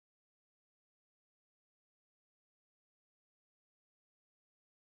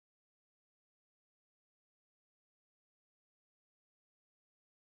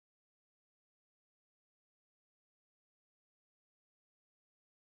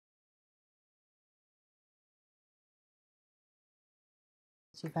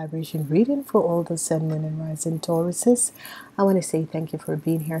energy vibration reading for all the sun, moon, and rising Tauruses. I want to say thank you for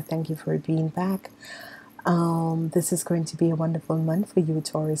being here. Thank you for being back. This is going to be a wonderful month for you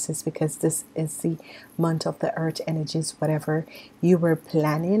Tauruses because this is the month of the earth energies. Whatever you were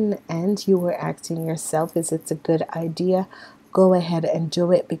planning and you were asking yourself, is it a good idea? Go ahead and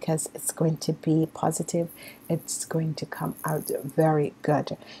do it because it's going to be positive. It's going to come out very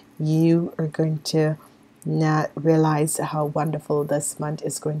good. You are going to not realize how wonderful this month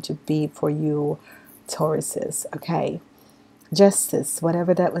is going to be for you Tauruses. Okay, justice,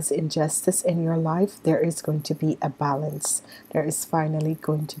 whatever that was injustice in your life, there is going to be a balance. There is finally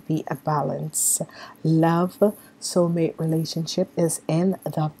going to be a balance. Love, soulmate relationship is in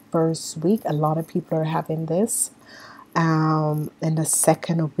the first week. A lot of people are having this. In the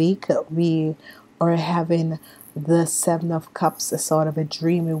second week we are having the Seven of Cups, a sort of a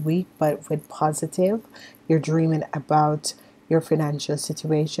dreamy week, but with positive. You're dreaming about your financial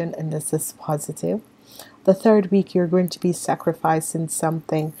situation, and this is positive. The third week, you're going to be sacrificing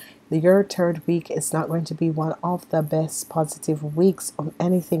something. Your third week is not going to be one of the best positive weeks of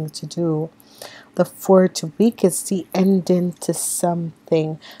anything to do. The fourth week is the ending to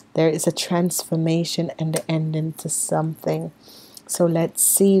something. There is a transformation and the ending to something. So let's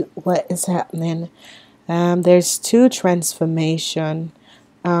see what is happening. There's two transformation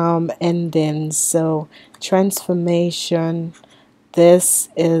endings. So transformation, this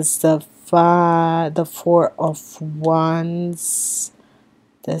is the Four of Wands.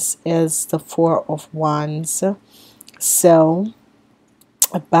 This is the Four of Wands. So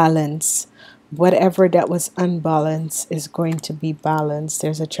a balance. Whatever that was unbalanced is going to be balanced.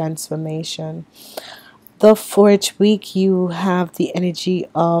 There's a transformation. The fourth week, you have the energy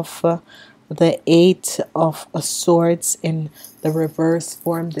of the Eight of Swords in the reverse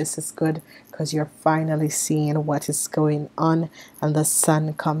form. This is good because you're finally seeing what is going on and the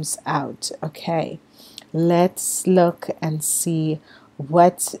sun comes out. Okay, let's look and see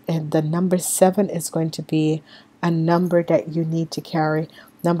what the number 7 is going to be. A number that you need to carry.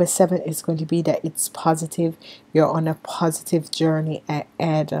 Number 7 is going to be that it's positive. You're on a positive journey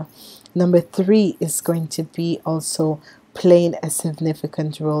ahead. Number 3 is going to be also playing a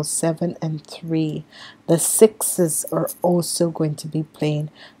significant role. 7 and 3. The 6s are also going to be playing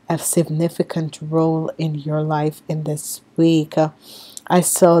a significant role in your life in this week. I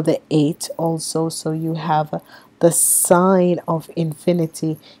saw the 8 also. So you have the sign of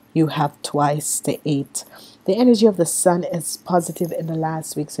infinity. You have twice the 8. The energy of the sun is positive in the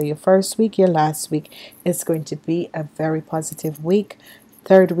last week. So your first week, your last week is going to be a very positive week.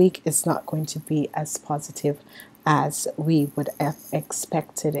 Third week is not going to be as positive as we would have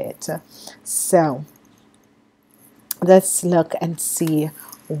expected it. So let's look and see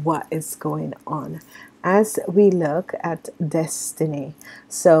what is going on. As we look at destiny,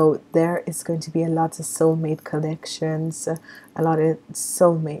 so there is going to be a lot of soulmate connections, a lot of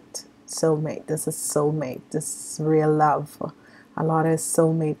soulmate, this is soulmate, this is real love, a lot of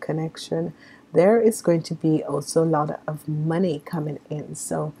soulmate connection. There is going to be also a lot of money coming in.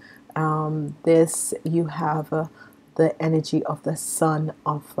 So this, you have the energy of the Son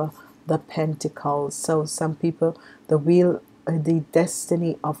of the Pentacles. So some people, the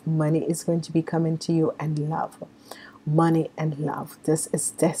destiny of money is going to be coming to you, and love, money and love. This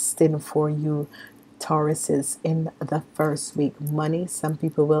is destined for you Tauruses in the first week. Money, some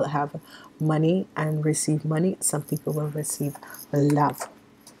people will have money and receive money. Some people will receive love.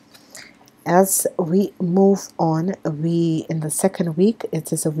 As we move on, in the second week,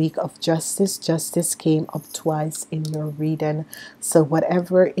 it is a week of justice. Justice came up twice in your reading. So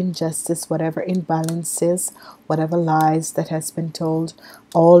whatever injustice, whatever imbalances, whatever lies that has been told,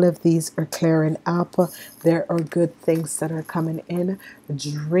 all of these are clearing up. There are good things that are coming in.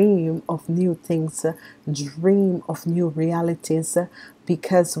 Dream of new things, dream of new realities,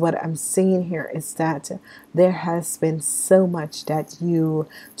 because what I'm seeing here is that there has been so much that you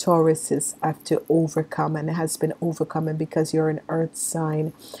Tauruses have to overcome, and it has been overcoming because you're an earth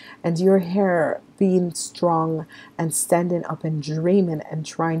sign, and you're here being strong and standing up and dreaming and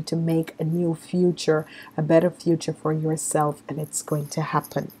trying to make a new future, a better future for yourself, and it's going to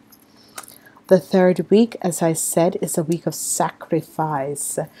happen. The third week, as I said, is a week of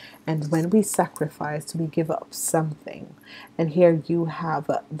sacrifice. And when we sacrifice, we give up something. And here you have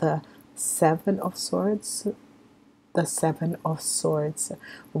the Seven of Swords. The Seven of Swords,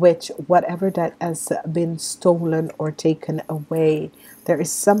 which whatever that has been stolen or taken away, there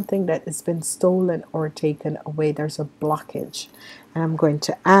is something that has been stolen or taken away. There's a blockage. And I'm going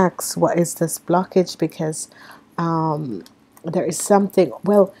to ask, what is this blockage? Because there is something,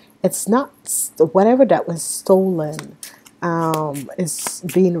 well, it's not whatever that was stolen. is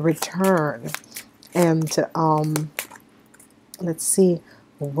being returned. And let's see,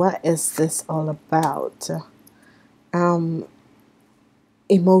 what is this all about?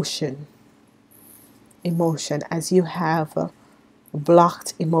 Emotion, as you have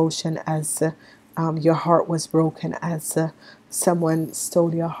blocked emotion, as your heart was broken, as someone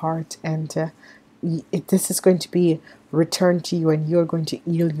stole your heart, and this is going to be returned to you, and you're going to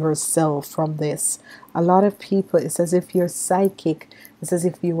heal yourself from this. A lot of people, it's as if you're psychic, it's as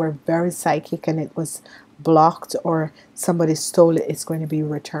if you were very psychic and it was blocked, or somebody stole it. It's going to be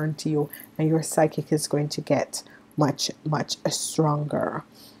returned to you, and your psychic is going to get much stronger.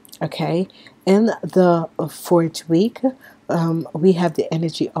 Okay, in the fourth week, we have the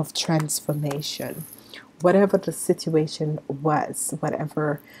energy of transformation. Whatever the situation was,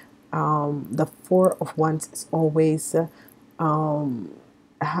 whatever, the Four of Wands is always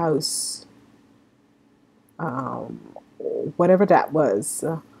house, whatever that was.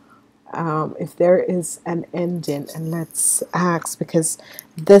 If there is an ending, and let's ask, because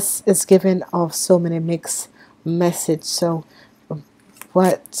this is given off so many mixed message. So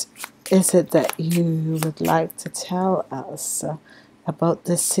what is it that you would like to tell us about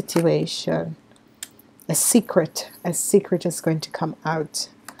this situation? A secret is going to come out.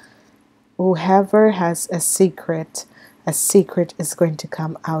 Whoever has a secret is going to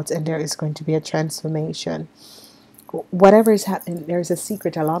come out, and there is going to be a transformation. Whatever is happening, there's a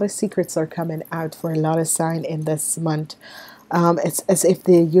secret. A lot of secrets are coming out for a lot of sign in this month. It's as if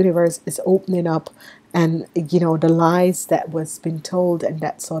the universe is opening up, and the lies that was been told and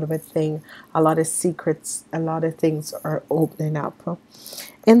that sort of a thing. A lot of secrets, a lot of things are opening up.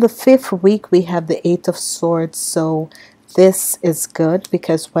 In the fifth week, we have the Eight of Swords. So this is good,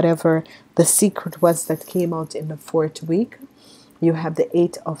 because whatever the secret was that came out in the fourth week, you have the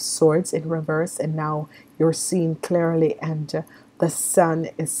Eight of Swords in reverse, and now you're seeing clearly, and the sun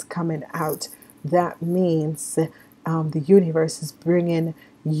is coming out. That means the universe is bringing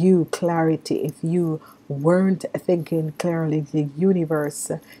you clarity. If you weren't thinking clearly, the universe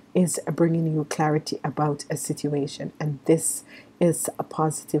is bringing you clarity about a situation, and this is a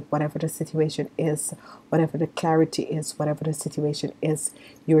positive. Whatever the situation is, whatever the clarity is, whatever the situation is,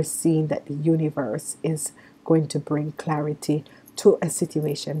 you're seeing that the universe is going to bring clarity to a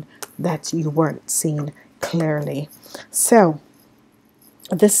situation that you weren't seeing clearly. So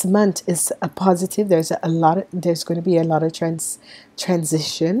this month is a positive. There's going to be a lot of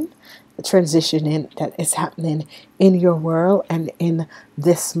transitioning that is happening in your world and in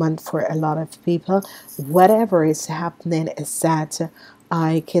this month for a lot of people. Whatever is happening is that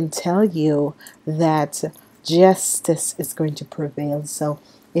I can tell you that justice is going to prevail. So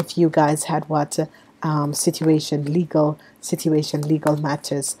if you guys had legal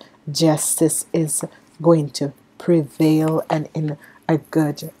matters, justice is going to prevail, and in a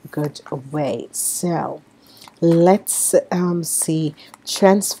good way. So let's see,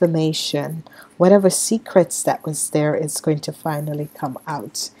 transformation. Whatever secrets that was there is going to finally come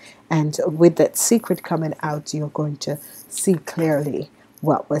out, and with that secret coming out, you're going to see clearly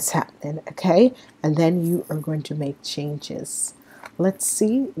what was happening. Okay, and then you are going to make changes. Let's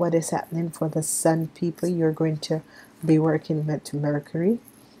see what is happening for the Sun people. You're going to be working with Mercury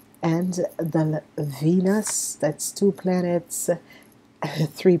and the Venus. That's 2 planets,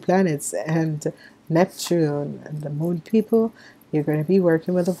 3 planets, and Neptune. And the Moon people, you're going to be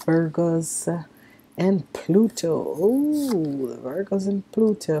working with the Virgos and Pluto. Ooh, the Virgos and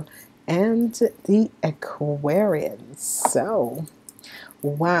Pluto, and the Aquarians. So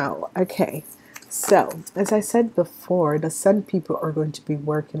wow. Okay, so as I said before, the Sun people are going to be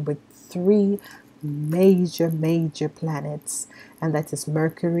working with 3 major planets, and that is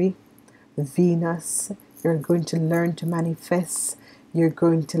Mercury, Venus. You're going to learn to manifest. You're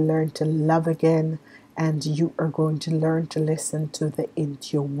going to learn to love again, and you are going to learn to listen to the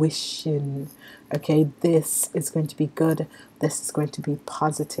intuition. Okay, this is going to be good. This is going to be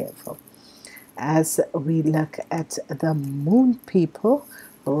positive. As we look at the Moon people,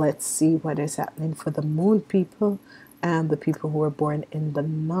 let's see what is happening for the Moon people and the people who were born in the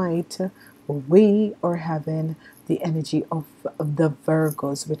night. We are having the energy of the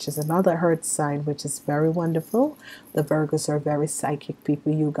Virgos, which is another earth sign, which is very wonderful. The Virgos are very psychic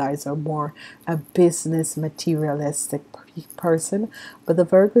people. You guys are more a business materialistic person, but the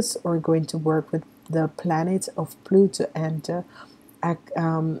Virgos are going to work with the planet of Pluto and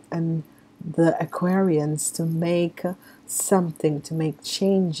the Aquarians to make something, to make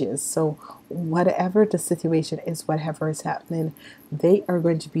changes. So whatever the situation is, whatever is happening, they are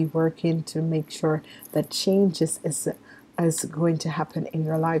going to be working to make sure that changes is is going to happen in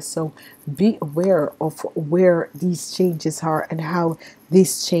your life. So be aware of where these changes are and how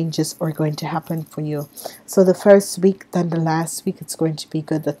these changes are going to happen for you. So the first week, then the last week, it's going to be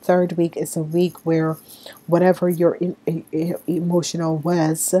good. The third week is a week where whatever your emotional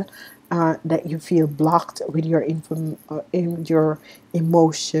was, that you feel blocked with your in your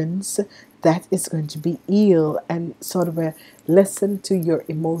emotions, that is going to be healed, and sort of a listen to your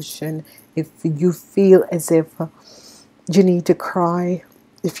emotion. If you feel as if you need to cry,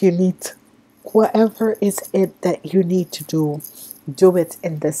 if you need whatever is it that you need to do it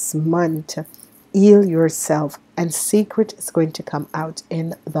in this month. Heal yourself, and secret is going to come out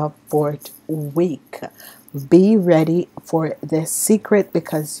in the fourth week. Be ready for the secret,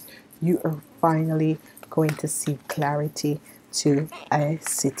 because you are finally going to see clarity to a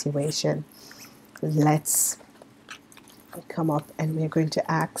situation. Let's come up, and we're going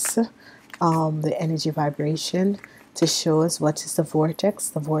to ask the energy vibration to show us what is the vortex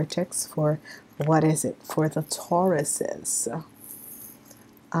for, what is it for the Tauruses.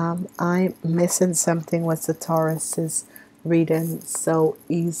 I'm missing something. What's the Taurus's reading? So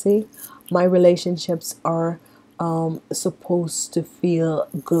easy. My relationships are supposed to feel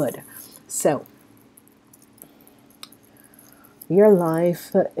good. So your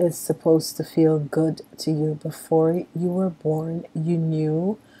life is supposed to feel good to you. Before you were born, you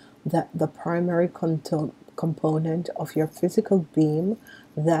knew that the primary component of your physical being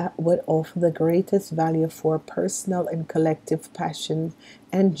that would offer the greatest value for personal and collective passion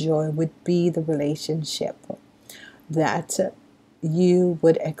and joy would be the relationship that you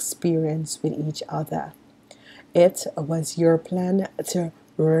would experience with each other. It was your plan to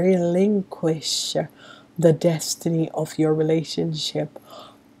relinquish the destiny of your relationship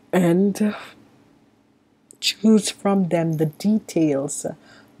and choose from them the details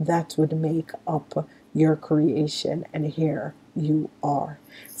that would make up your creation, and here you are.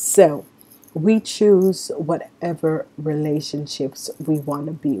 So we choose whatever relationships we want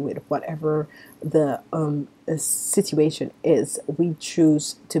to be with, whatever the situation is. We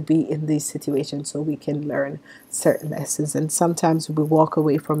choose to be in these situations so we can learn certain lessons, and sometimes we walk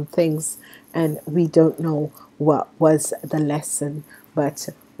away from things and we don't know what was the lesson, but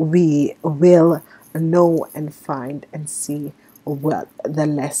we will know and find and see what the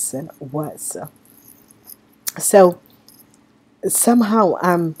lesson was. So somehow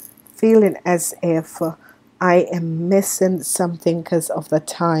I'm feeling as if I am missing something because of the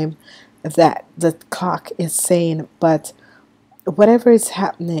time that the clock is saying, but whatever is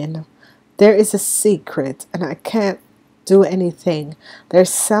happening, there is a secret, and I can't do anything.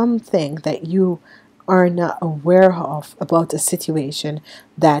 There's something that you are not aware of about a situation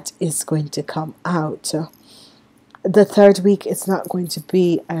that is going to come out. The third week is not going to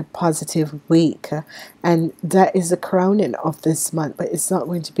be a positive week, and that is the crowning of this month, but it's not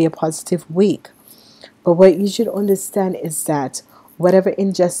going to be a positive week. But what you should understand is that whatever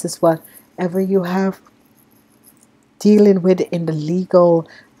injustice, whatever you have dealing with in the legal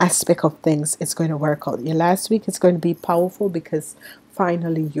aspect of things, it's going to work out. Your last week is going to be powerful because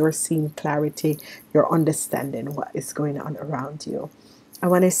finally you're seeing clarity, you're understanding what is going on around you. I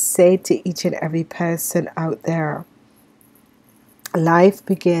want to say to each and every person out there, life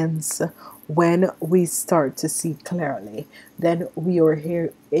begins when we start to see clearly. Then we are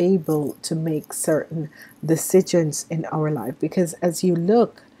here able to make certain decisions in our life, because as you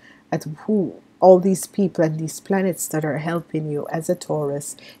look at who all these people and these planets that are helping you as a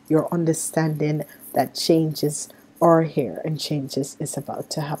Taurus, you're understanding that changes are here and changes is about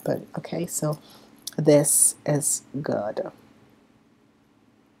to happen. Okay, so this is good.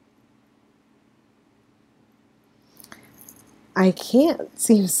 I can't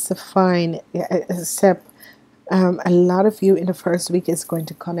seem to find, except a lot of you in the first week is going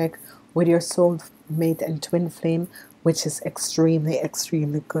to connect with your soulmate and twin flame, which is extremely,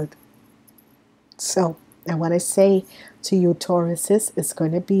 extremely good. So I want to say to you, Tauruses, it's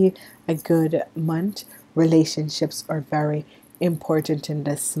going to be a good month. Relationships are very important in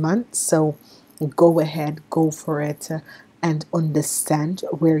this month. So go ahead, go for it, and understand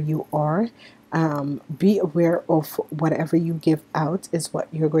where you are. Be aware of whatever you give out is what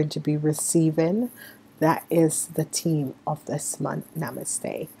you're going to be receiving. That is the theme of this month.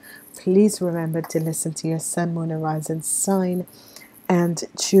 Namaste. Please remember to listen to your sun, moon, and rising sign and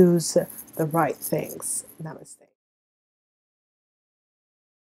choose the right things. Namaste.